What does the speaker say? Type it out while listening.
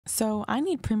So I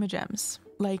need primogems,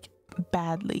 like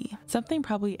badly. Something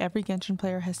probably every Genshin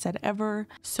player has said ever.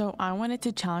 So I wanted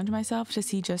to challenge myself to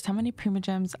see just how many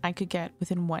primogems I could get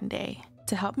within one day.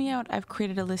 To help me out, I've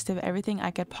created a list of everything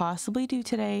I could possibly do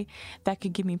today that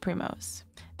could give me primos.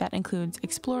 That includes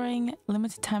exploring,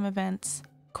 limited time events,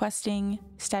 questing,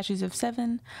 statues of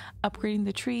 7, upgrading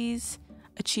the trees,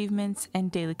 achievements, and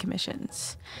daily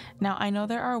commissions. Now I know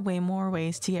there are way more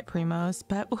ways to get primos,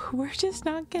 but we're just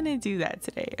not gonna do that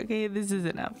today, okay? This is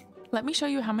enough. Let me show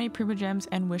you how many primogems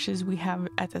and wishes we have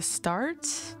at the start.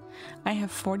 I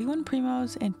have 41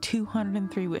 primos and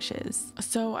 203 wishes.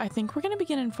 So I think we're gonna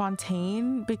begin in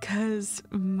Fontaine because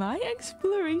my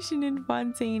exploration in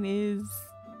Fontaine is,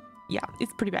 yeah,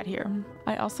 it's pretty bad here.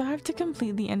 I also have to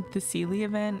complete the end of the Sealy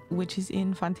event, which is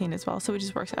in Fontaine as well, so it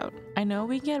just works out. I know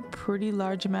we get a pretty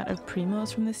large amount of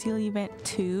primos from the Sealy event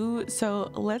too,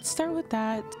 so let's start with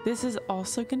that. This is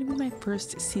also going to be my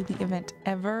first Sealy event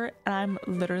ever, and I'm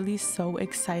literally so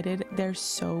excited. They're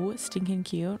so stinking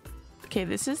cute. Okay,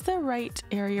 this is the right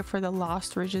area for the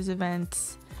Lost Ridges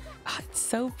event. Oh, it's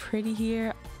so pretty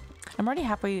here. I'm already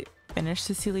halfway finished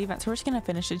the Sealy event, so we're just gonna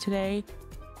finish it today.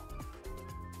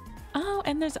 Oh,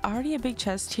 and there's already a big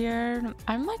chest here.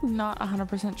 I'm like not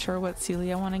 100% sure what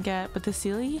Sealy I want to get, but the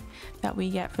Sealy that we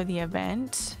get for the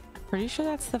event, I'm pretty sure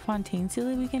that's the Fontaine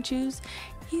Sealy we can choose.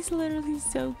 He's literally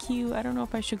so cute. I don't know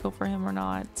if I should go for him or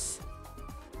not.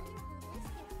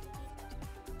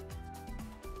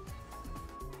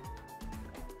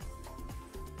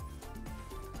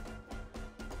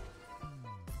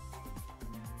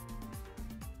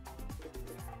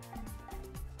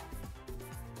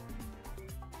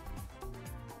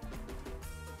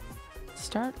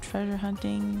 Start treasure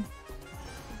hunting.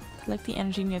 Collect the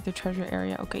energy near the treasure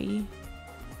area. Okay.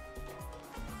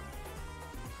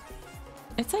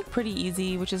 It's like pretty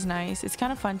easy, which is nice. It's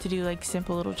kind of fun to do like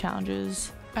simple little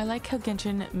challenges. I like how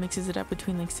Genshin mixes it up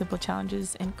between like simple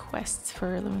challenges and quests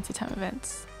for limited time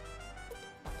events.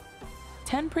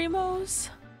 10 primos.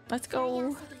 Let's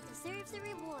go.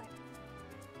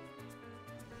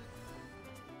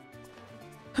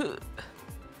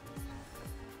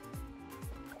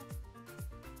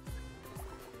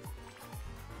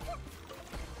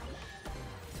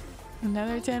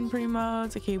 Another 10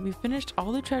 primos. Okay, we finished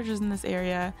all the treasures in this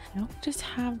area. Now we just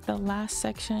have the last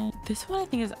section. This one I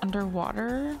think is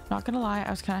underwater. Not gonna lie,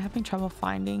 I was kind of having trouble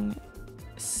finding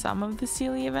some of the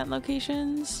Sealy event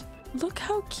locations. Look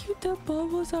how cute the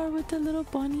bubbles are with the little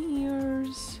bunny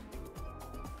ears.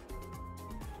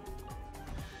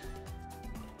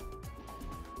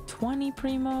 $20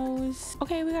 primos.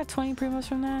 Okay, we got 20 primos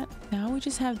from that. Now we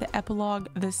just have the epilogue.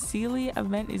 The Sealy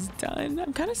event is done.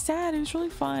 I'm kind of sad. It was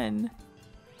really fun.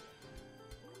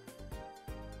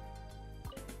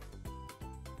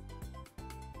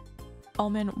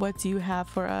 Almond, what do you have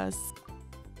for us?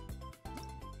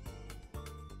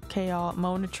 Okay, y'all,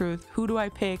 moment of truth. Who do I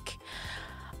pick?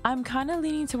 I'm kind of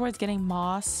leaning towards getting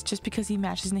Moss just because he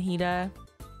matches Nahida.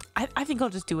 I think I'll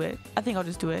just do it. I think I'll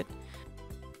just do it.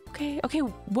 Okay,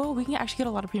 whoa, we can actually get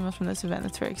a lot of primos from this event.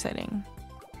 That's very exciting.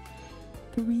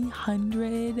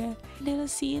 300 little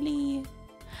Sealy.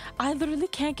 I literally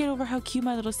can't get over how cute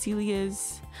my little Sealy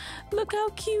is. Look how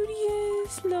cute he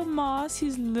is. Little Moss,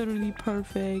 he's literally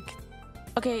perfect.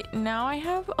 Okay, now I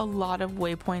have a lot of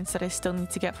waypoints that I still need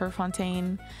to get for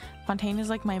Fontaine. Fontaine is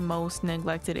like my most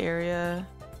neglected area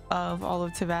of all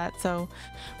of Tibet, so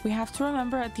we have to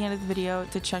remember at the end of the video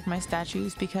to check my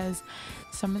statues because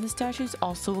some of the statues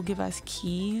also will give us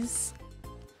keys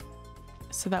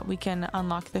so that we can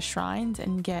unlock the shrines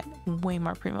and get way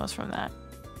more primos from that.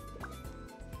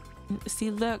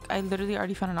 See, look, I literally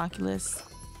already found an Oculus.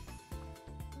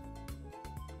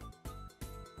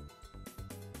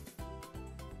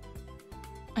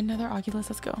 Another Oculus,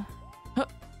 let's go. Huh.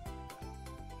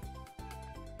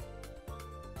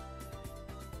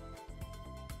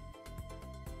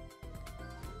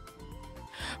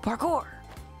 Parkour!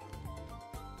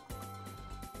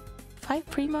 5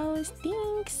 primos,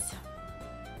 thanks!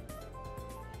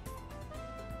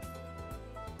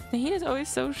 Nahida's always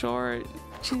so short.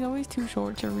 She's always too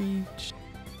short to reach.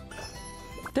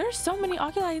 There's so many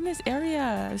oculi in this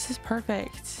area. This is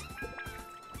perfect.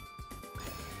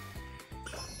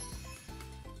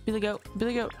 Billy Goat,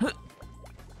 Billy Goat. Huh.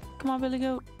 Come on, Billy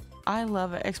Goat. I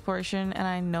love exploration, and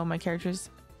I know my characters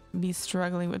be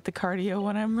struggling with the cardio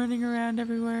when I'm running around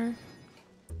everywhere.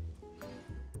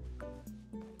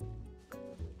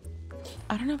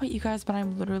 I don't know about you guys, but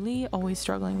I'm literally always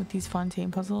struggling with these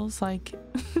Fontaine puzzles. Like,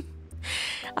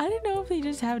 I don't know if they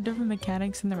just have different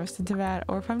mechanics than the rest of Tibet,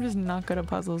 or if I'm just not good at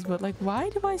puzzles, but like, why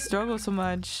do I struggle so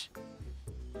much?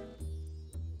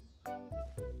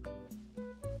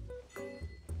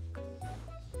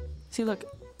 See, look.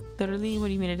 Literally, what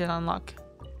do you mean it didn't unlock?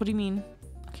 What do you mean?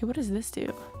 Okay, what does this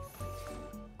do?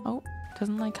 Oh,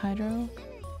 doesn't like hydro.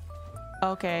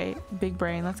 Okay, big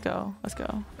brain. Let's go. Let's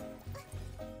go.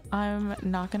 I'm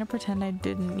not gonna pretend I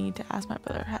didn't need to ask my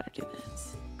brother how to do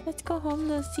this. Let's go home,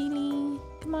 little Seely.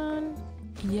 Come on.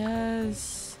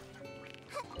 Yes.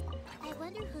 I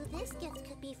wonder who this gift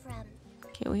could be from.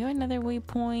 Okay, we have another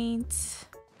waypoint.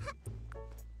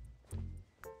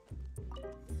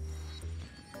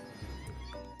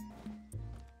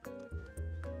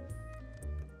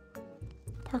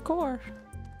 Parkour.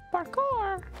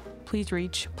 Parkour. Please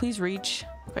reach. Please reach.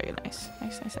 Okay, nice.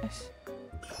 Nice, nice, nice.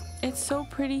 It's so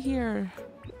pretty here.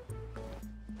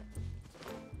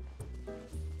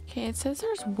 Okay, it says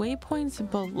there's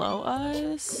waypoints below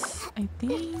us, I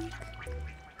think.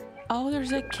 Oh,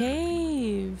 there's a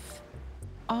cave.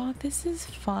 Oh, this is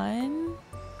fun.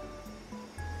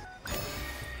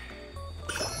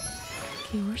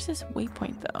 Okay, where's this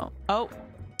waypoint though? Oh,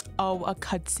 a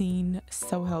cutscene.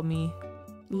 So help me.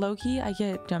 Low-key, I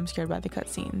get jump scared by the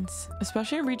cutscenes,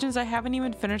 especially in regions I haven't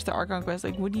even finished the Archon quest.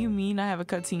 Like, what do you mean I have a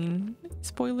cutscene?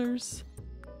 Spoilers.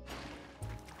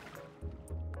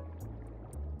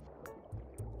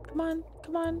 Come on,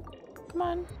 come on, come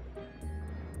on.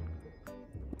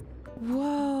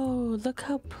 Whoa, look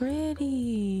how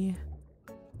pretty.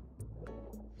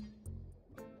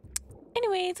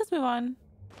 Anyways, let's move on.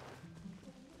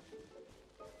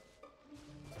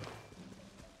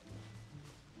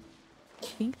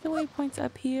 I think the waypoint's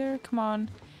up here. Come on.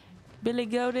 Billy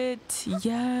goat it.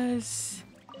 Yes.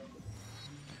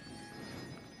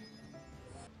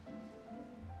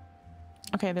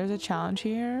 Okay, there's a challenge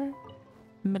here.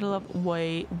 Middle of...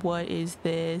 Wait, what is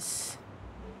this?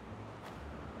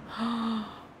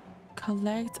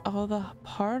 Collect all the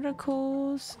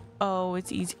particles. Oh,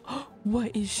 it's easy.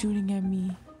 What is shooting at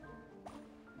me?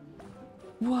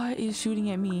 What is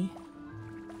shooting at me?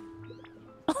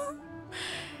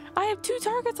 I have 2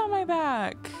 targets on my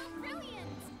back. Brilliant.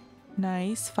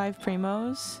 Nice. 5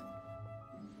 primos.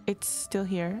 It's still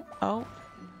here. Oh.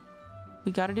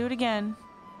 We gotta do it again.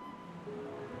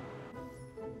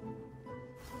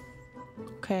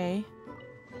 Okay.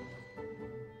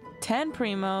 10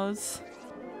 primos.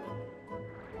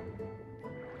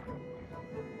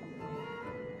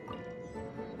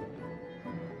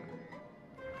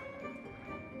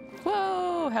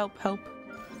 Whoa! Help, help.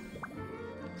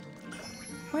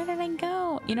 Where did I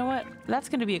go? You know what? That's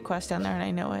gonna be a quest down there and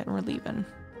I know it and we're leaving.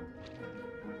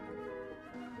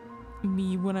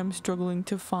 Me when I'm struggling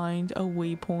to find a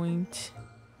waypoint.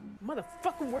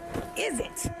 Motherfucker, where is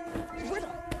it? Where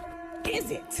the is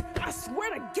it? I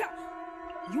swear to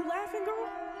God. You laughing, girl?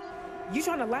 You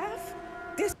trying to laugh?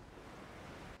 This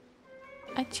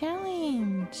A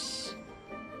challenge.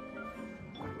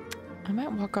 I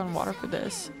might walk on water for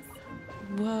this.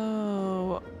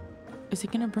 Whoa. Is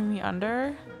it gonna bring me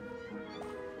under?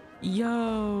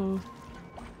 Yo.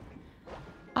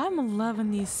 I'm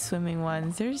loving these swimming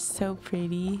ones. They're so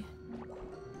pretty.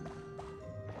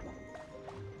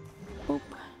 Boop.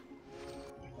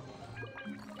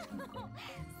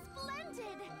 Splendid.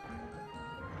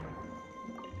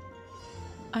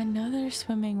 Another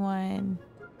swimming one.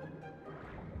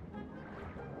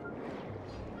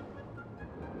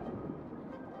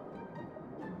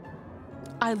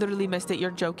 I literally missed it. You're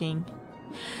joking.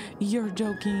 You're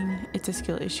joking. It's a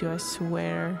skill issue, I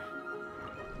swear.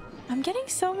 I'm getting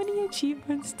so many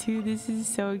achievements too. This is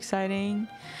so exciting.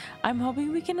 I'm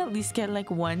hoping we can at least get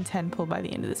like 1 10 pull by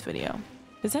the end of this video.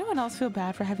 Does anyone else feel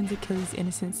bad for having to kill these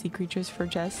innocent sea creatures for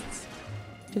chests?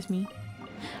 Just me?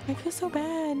 I feel so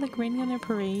bad, like raining on their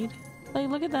parade. Like,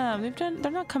 look at them.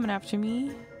 They're not coming after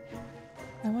me.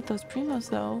 I want those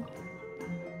primos though.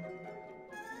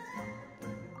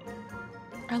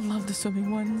 I love the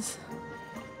swimming ones.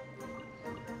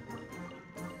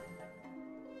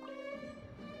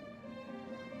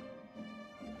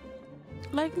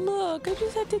 Like, look, I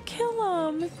just had to kill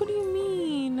him. Like, what do you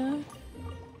mean?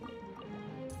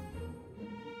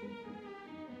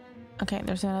 Okay,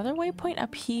 there's another waypoint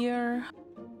up here.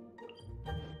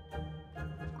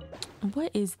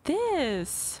 What is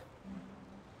this?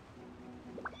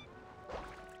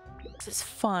 This is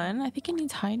fun. I think it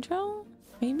needs hydro,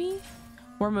 maybe?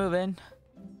 We're moving.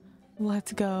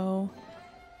 Let's go.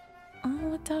 Oh,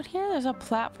 what's out here? There's a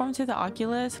platform to the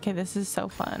Oculus. Okay, this is so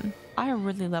fun. I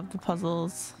really love the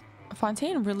puzzles.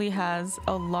 Fontaine really has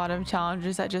a lot of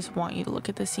challenges that just want you to look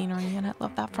at the scenery, and I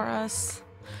love that for us.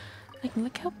 Like,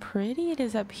 look how pretty it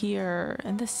is up here.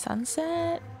 And the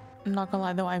sunset. I'm not gonna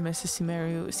lie though, I miss the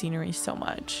scenery so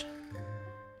much.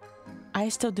 I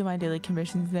still do my daily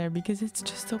commissions there because it's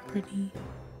just so pretty.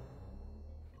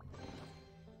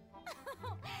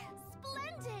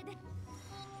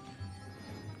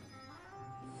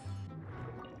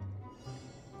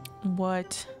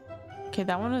 What? Okay,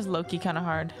 that one was low-key kind of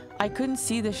hard. I couldn't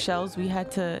see the shells we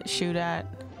had to shoot at.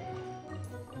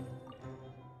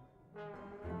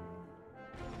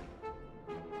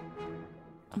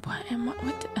 What am I?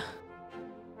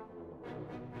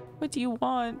 What do you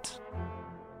want?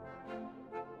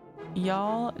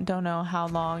 Y'all don't know how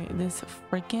long this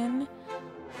freaking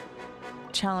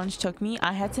challenge took me.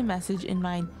 I had to message in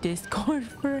my Discord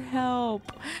for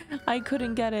help. I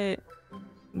couldn't get it.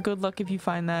 Good luck if you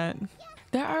find that.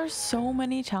 There are so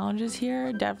many challenges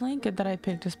here. Definitely good that I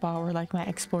picked a spot where like my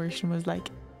exploration was like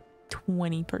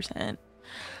 20%.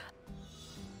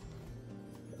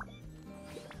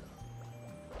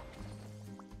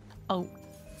 Oh,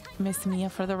 Miss Mia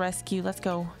for the rescue. Let's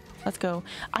go. Let's go.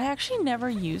 I actually never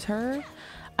use her.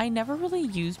 I never really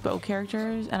use bow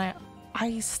characters, and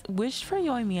I wished for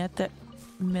Yoimi at the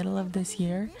middle of this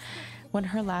year when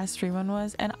her last rerun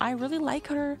was, and I really like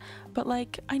her, but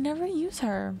like I never use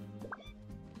her.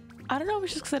 I don't know if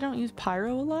it's just because I don't use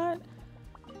Pyro a lot,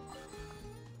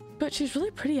 but she's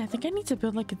really pretty. I think I need to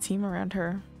build like a team around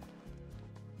her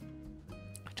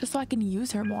just so I can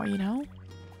use her more, you know?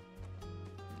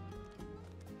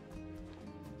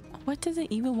 What does it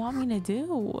even want me to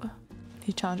do?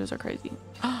 These challenges are crazy.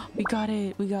 We got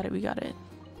it. We got it. We got it.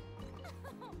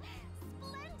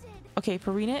 Okay,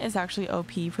 Furina is actually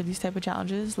OP for these type of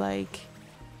challenges. Like,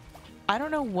 I don't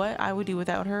know what I would do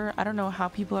without her. I don't know how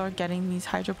people are getting these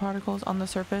hydro particles on the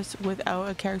surface without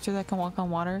a character that can walk on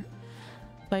water.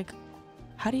 Like,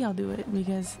 how do y'all do it?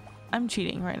 Because I'm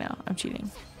cheating right now. I'm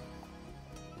cheating.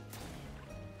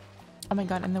 Oh my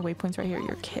god, and the waypoint's right here.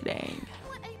 You're kidding.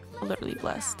 Literally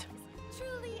blessed.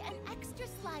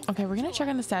 Okay, we're gonna check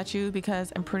on the statue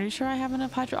because I'm pretty sure I have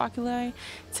enough hydro oculi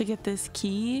to get this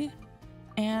key,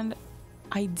 and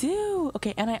I do.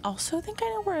 Okay, and I also think I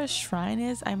know where a shrine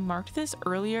is. I marked this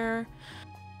earlier.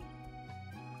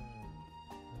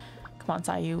 Come on,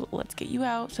 Sayu, let's get you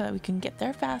out so that we can get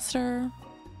there faster.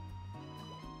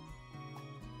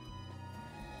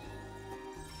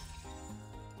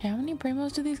 How many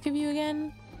primos do these give you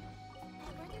again?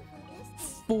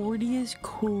 40 is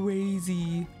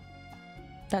crazy.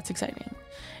 That's exciting.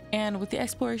 And with the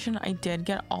exploration, I did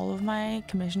get all of my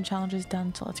commission challenges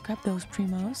done, so let's grab those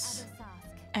primos.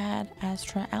 Add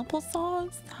Astra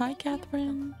applesauce. Hi,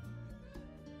 Catherine.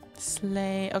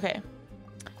 Slay. Okay.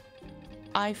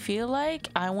 I feel like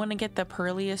I want to get the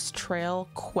Pearliest Trail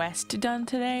quest done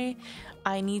today.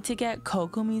 I need to get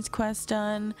Kokomi's quest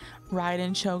done,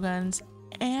 Raiden Shoguns,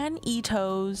 and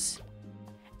Ito's,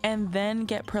 and then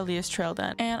get Pearliest Trail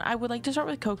done. And I would like to start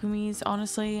with Kokomi's.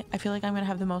 Honestly, I feel like I'm gonna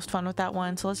have the most fun with that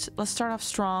one, so let's start off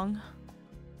strong.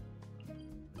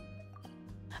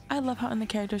 I love how in the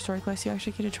character story quest you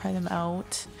actually get to try them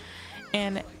out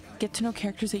and get to know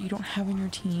characters that you don't have in your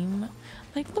team.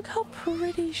 Like, look how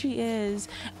pretty she is.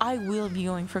 I will be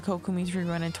going for Kokomi's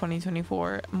rerun in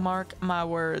 2024. Mark my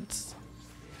words.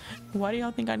 Why do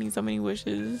y'all think I need so many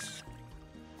wishes?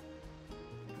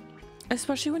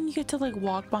 Especially when you get to like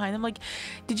walk behind them. Like,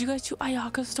 did you guys do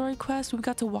Ayaka's story quest? We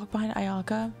got to walk behind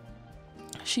Ayaka.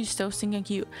 She's so stinking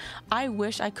cute. I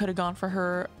wish I could have gone for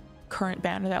her current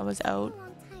banner that was out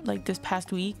like this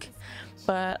past week,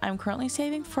 but I'm currently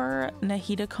saving for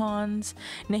Nahida Khan's,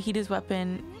 Nahida's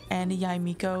weapon, and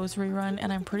Yaimiko's rerun,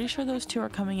 and I'm pretty sure those two are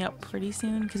coming out pretty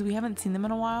soon because we haven't seen them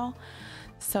in a while.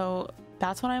 So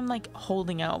that's what I'm like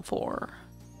holding out for.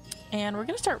 And we're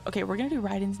gonna start. Okay, we're gonna do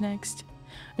Raiden's next.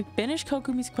 We finished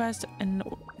Kokomi's quest, and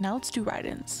now let's do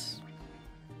Raiden's.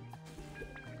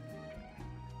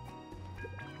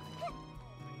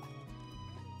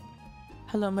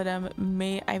 Hello, madam.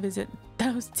 May I visit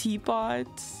those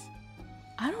teapots?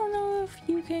 I don't know if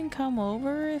you can come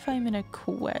over if I'm in a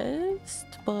quest,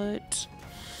 but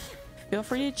feel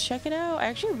free to check it out. I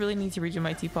actually really need to redo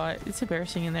my teapot. It's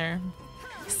embarrassing in there.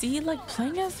 See, like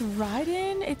playing as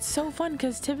Raiden, it's so fun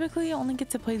because typically I only get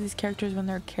to play these characters when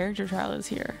their character trial is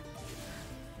here.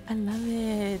 I love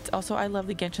it. Also, I love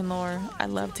the Genshin lore. I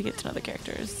love to get to know the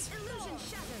characters.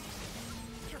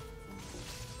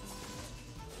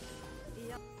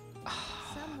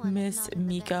 Miss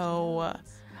Miko,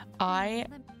 I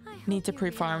need to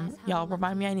pre-farm. Y'all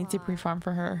remind me I need to pre-farm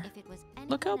for her.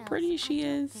 Look how pretty she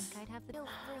is.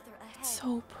 It's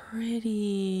so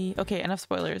pretty. Okay, enough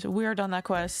spoilers. We are done that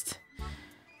quest.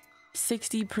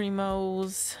 60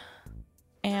 primos.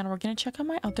 And we're gonna check out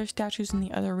my other statues in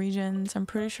the other regions. I'm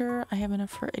pretty sure I have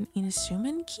enough for an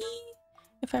Inasuman key,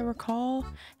 if I recall.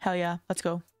 Hell yeah, let's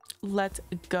go. Let's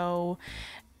go.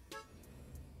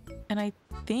 And I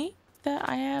think that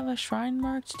I have a shrine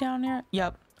marked down there.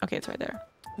 Yep. Okay, it's right there.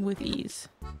 With ease.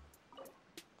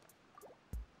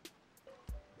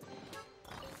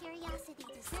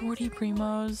 40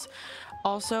 primos.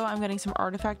 Also, I'm getting some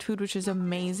artifact food, which is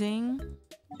amazing.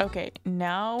 Okay,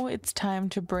 now it's time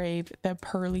to brave the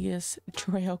Pearliest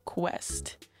Trail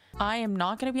quest. I am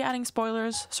not going to be adding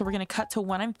spoilers, so we're going to cut to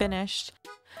when I'm finished,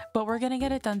 but we're going to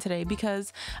get it done today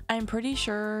because I'm pretty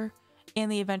sure in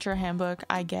the adventure handbook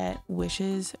I get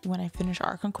wishes when I finish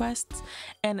Archon quests,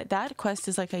 and that quest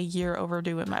is like a year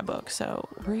overdue in my book, so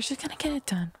we're just going to get it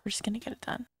done. We're just going to get it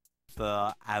done.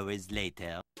 4 hours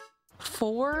later.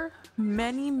 4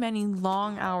 many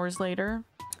long hours later,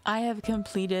 I have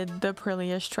completed the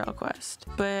Pearliest Trail quest,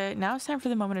 but now it's time for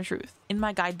the moment of truth. In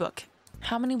my guidebook,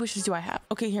 how many wishes do I have?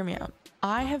 Okay, hear me out.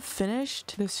 I have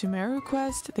finished the Sumeru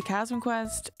quest, the Chasm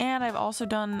quest, and I've also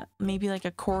done maybe like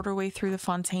a quarter way through the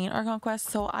Fontaine Archon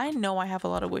quest, so I know I have a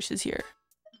lot of wishes here.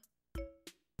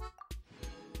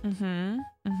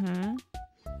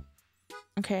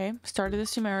 Okay, started the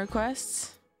Sumeru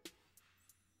quests.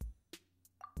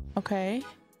 Okay.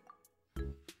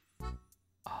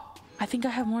 Oh, I think I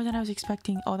have more than I was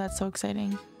expecting. Oh, that's so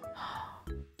exciting.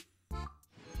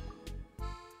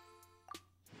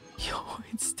 Yo,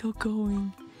 it's still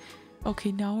going.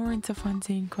 Okay, now we're into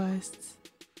Fontaine quests.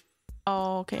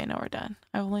 Oh, okay, now we're done.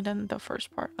 I've only done the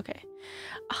first part. Okay.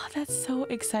 Oh, that's so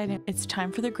exciting. It's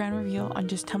time for the grand reveal on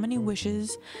just how many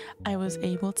wishes I was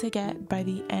able to get by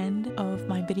the end of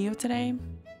my video today.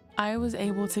 I was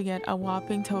able to get a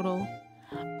whopping total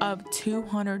of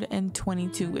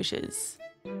 222 wishes.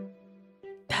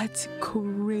 That's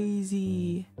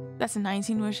crazy. That's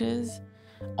 19 wishes,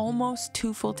 almost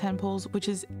 2 full 10 pulls, which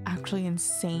is actually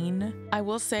insane. I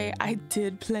will say I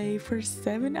did play for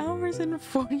 7 hours and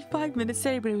 45 minutes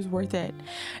today, but it was worth it.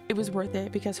 It was worth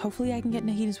it because hopefully I can get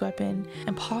Nahida's weapon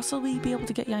and possibly be able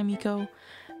to get Yaimiko.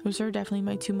 Those are definitely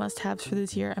my 2 must-haves for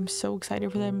this year. I'm so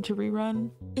excited for them to rerun.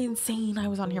 Insane, I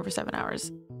was on here for 7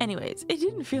 hours. Anyways, it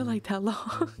didn't feel like that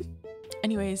long.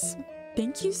 Anyways,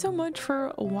 thank you so much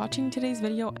for watching today's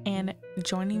video and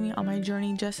joining me on my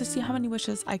journey just to see how many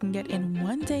wishes I can get in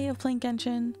one day of playing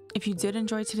Genshin. If you did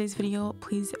enjoy today's video,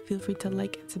 please feel free to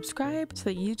like and subscribe so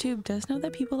that YouTube does know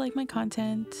that people like my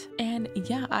content. And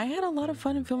yeah, I had a lot of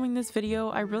fun in filming this video.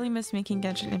 I really miss making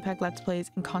Genshin Impact Let's Plays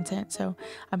and content, so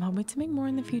I'm hoping to make more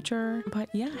in the future. But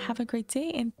yeah, have a great day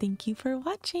and thank you for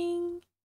watching.